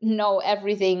know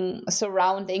everything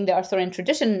surrounding the Arthurian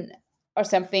tradition or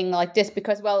something like this,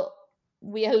 because, well,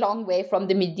 we are a long way from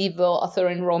the medieval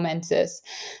Arthurian romances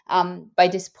by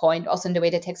this point, also in the way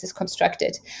the text is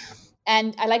constructed.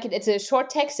 And I like it. It's a short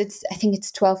text. I think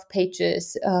it's 12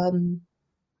 pages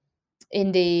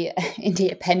in the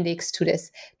appendix to this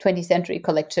 20th century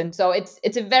collection. So it's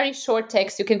a very short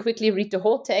text. You can quickly read the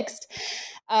whole text.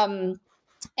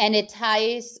 And it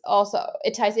ties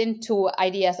into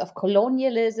ideas of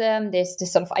colonialism. There's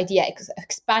this sort of idea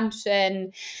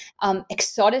expansion,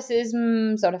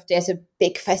 exoticism. Sort of there's a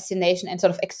big fascination and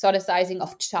sort of exoticizing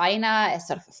of China as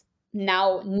sort of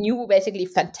now new, basically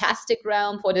fantastic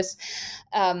realm for this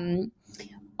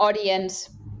audience.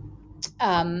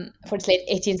 For the late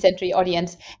 18th century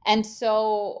audience. And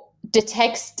so the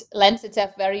text lends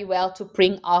itself very well to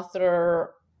bring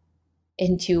Arthur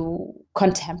into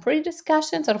contemporary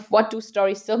discussion. Sort of, what do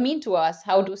stories still mean to us?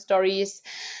 How do stories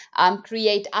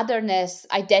create otherness,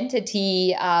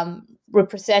 identity,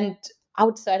 represent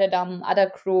outsiderdom,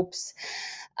 other groups?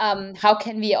 How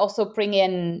can we also bring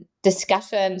in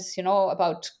discussions,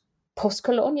 about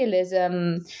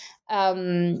post-colonialism,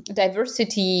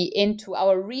 diversity into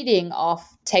our reading of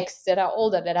texts that are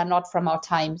older, that are not from our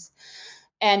times.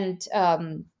 So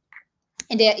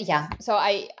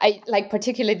I like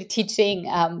particularly teaching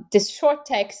this short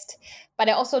text, but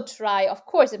I also try, of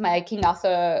course, in my King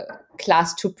Arthur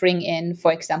class to bring in,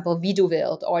 for example,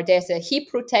 Widuwild, or there's a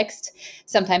Hebrew text,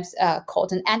 sometimes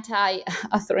called an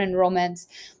anti-Arthurian romance,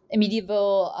 a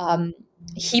medieval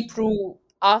Hebrew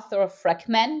Arthur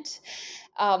fragment,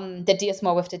 that deals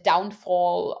more with the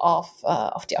downfall of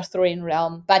the Arthurian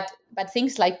realm. But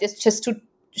things like this, just to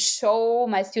show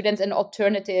my students an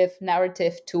alternative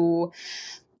narrative to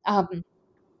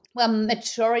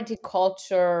majority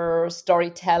culture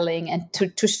storytelling, and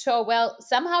to show, well,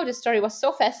 somehow the story was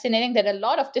so fascinating that a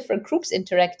lot of different groups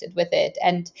interacted with it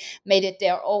and made it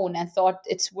their own, and thought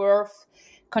it's worth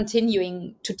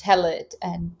continuing to tell it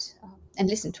and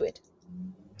listen to it.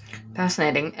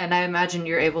 Fascinating. And I imagine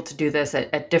you're able to do this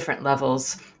at different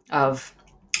levels of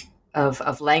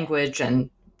language, and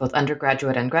both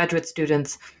undergraduate and graduate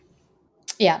students.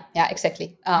 Yeah,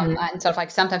 exactly. And sort of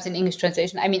like sometimes in English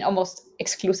translation, I mean, almost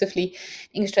exclusively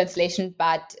English translation,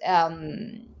 but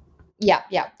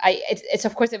it's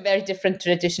of course a very different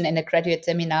tradition in a graduate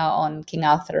seminar on King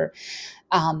Arthur,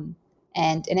 and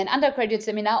in an undergraduate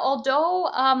seminar,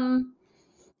 although,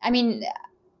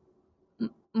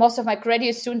 most of my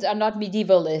graduate students are not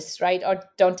medievalists, right, or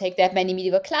don't take that many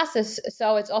medieval classes.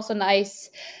 So it's also nice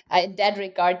in that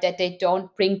regard that they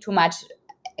don't bring too much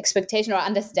expectation or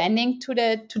understanding to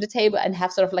the table, and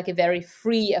have sort of like a very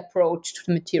free approach to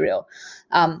the material.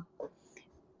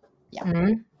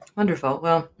 Wonderful.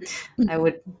 Well, I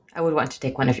would want to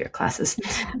take one of your classes.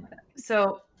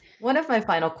 So one of my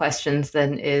final questions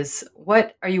then is,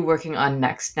 what are you working on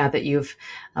next now that you've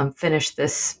finished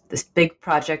this big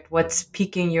project? What's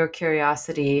piquing your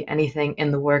curiosity? Anything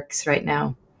in the works right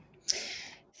now?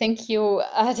 Thank you.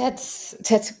 That's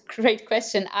a great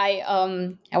question. I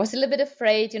was a little bit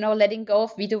afraid, letting go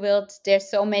of Widuwild. There's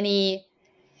so many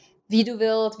Wie du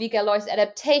Wild, Wie Galois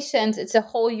adaptations. It's a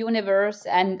whole universe.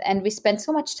 And we spent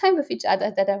so much time with each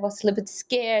other that I was a little bit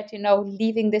scared,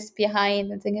 leaving this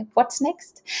behind and thinking, what's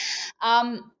next?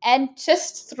 And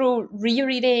just through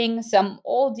rereading some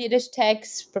old Yiddish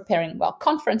texts, preparing,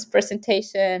 conference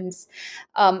presentations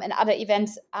and other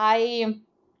events, I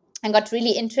got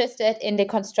really interested in the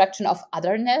construction of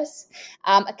otherness,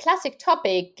 a classic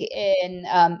topic in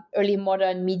early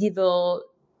modern medieval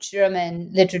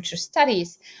German literature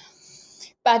studies.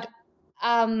 But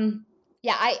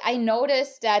I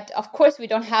noticed that, of course, we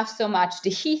don't have so much the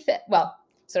heathen.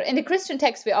 So in the Christian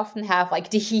text, we often have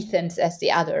like the heathens as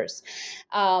the others,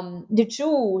 the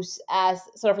Jews as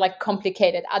sort of like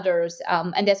complicated others,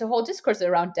 and there's a whole discourse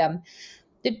around them.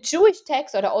 The Jewish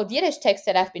texts or the Old Yiddish texts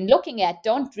that I've been looking at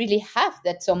don't really have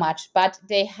that so much, but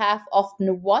they have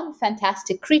often one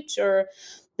fantastic creature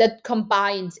that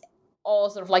combines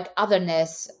all sort of like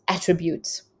otherness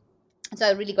attributes. So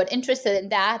I really got interested in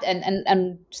that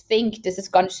and think this is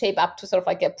going to shape up to sort of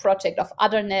like a project of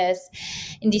otherness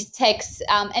in these texts.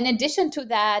 In addition to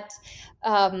that,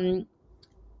 for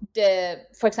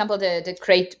example, the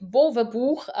great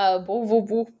Bovo-Buch,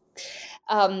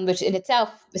 which in itself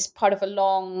is part of a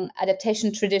long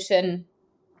adaptation tradition,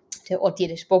 the Old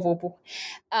Yiddish Bovo-Buch,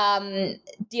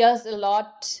 deals a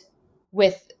lot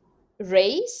with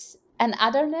race and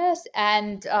otherness.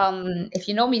 And if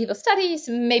you know medieval studies,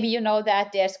 maybe you know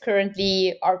that there's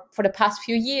currently, or for the past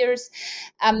few years,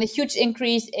 a huge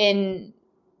increase in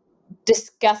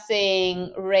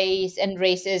discussing race and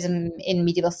racism in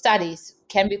medieval studies.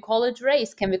 Can we call it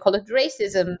race? Can we call it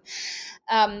racism?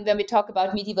 When we talk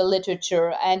about medieval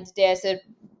literature, and there's a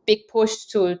big push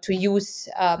to use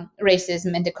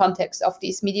racism in the context of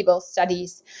these medieval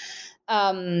studies,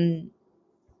 when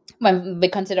we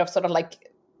consider sort of like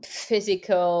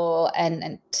physical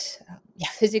and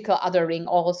physical othering,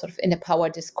 all sort of in the power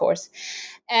discourse.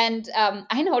 And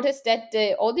I noticed that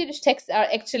the Old Yiddish texts are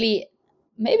actually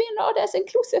maybe not as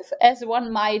inclusive as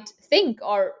one might think,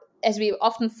 or as we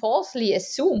often falsely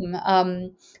assume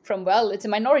from, it's a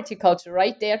minority culture,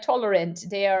 right? They are tolerant.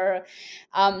 They are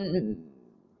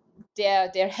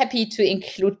they're happy to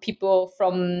include people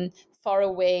from far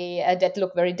away that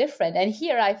look very different. And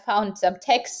here I found some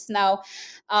texts now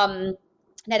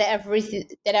that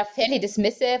are fairly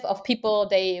dismissive of people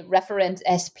they reference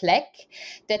as black,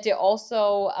 that they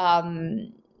also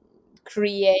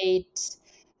create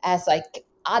as like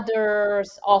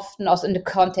others, often also in the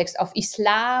context of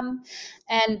Islam.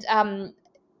 And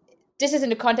this is in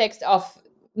the context of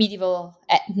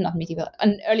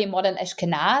an early modern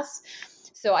Ashkenaz.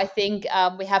 So I think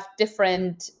we have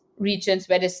different regions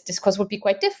where this discourse would be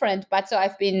quite different. But so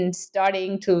I've been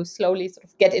starting to slowly sort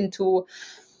of get into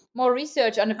more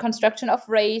research on the construction of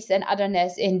race and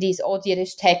otherness in these Old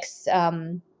Yiddish texts,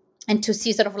 and to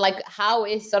see sort of like how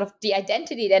is sort of the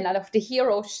identity then of the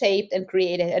hero shaped and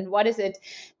created, and what is it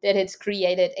that it's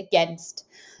created against.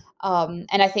 And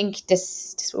I think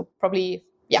this will probably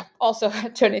also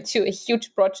turn into a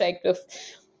huge project with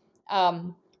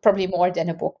probably more than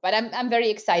a book. But I'm very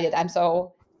excited. I'm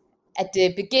so at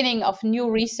the beginning of new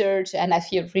research, and I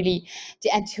feel really the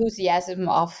enthusiasm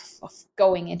of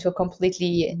going into a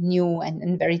completely new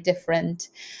and very different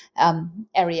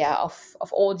area of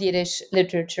Old Yiddish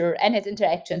literature and its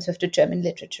interactions with the German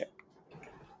literature.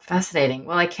 Fascinating.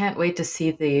 Well, I can't wait to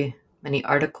see the many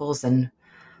articles and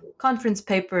conference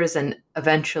papers and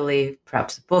eventually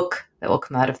perhaps a book that will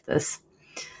come out of this.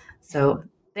 So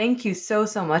thank you so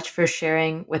much for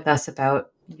sharing with us about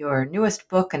your newest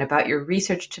book and about your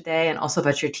research today, and also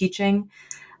about your teaching.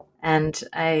 And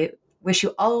I wish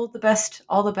you all the best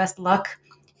luck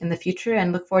in the future,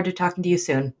 and look forward to talking to you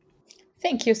soon.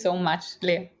 Thank you so much,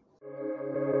 Lea.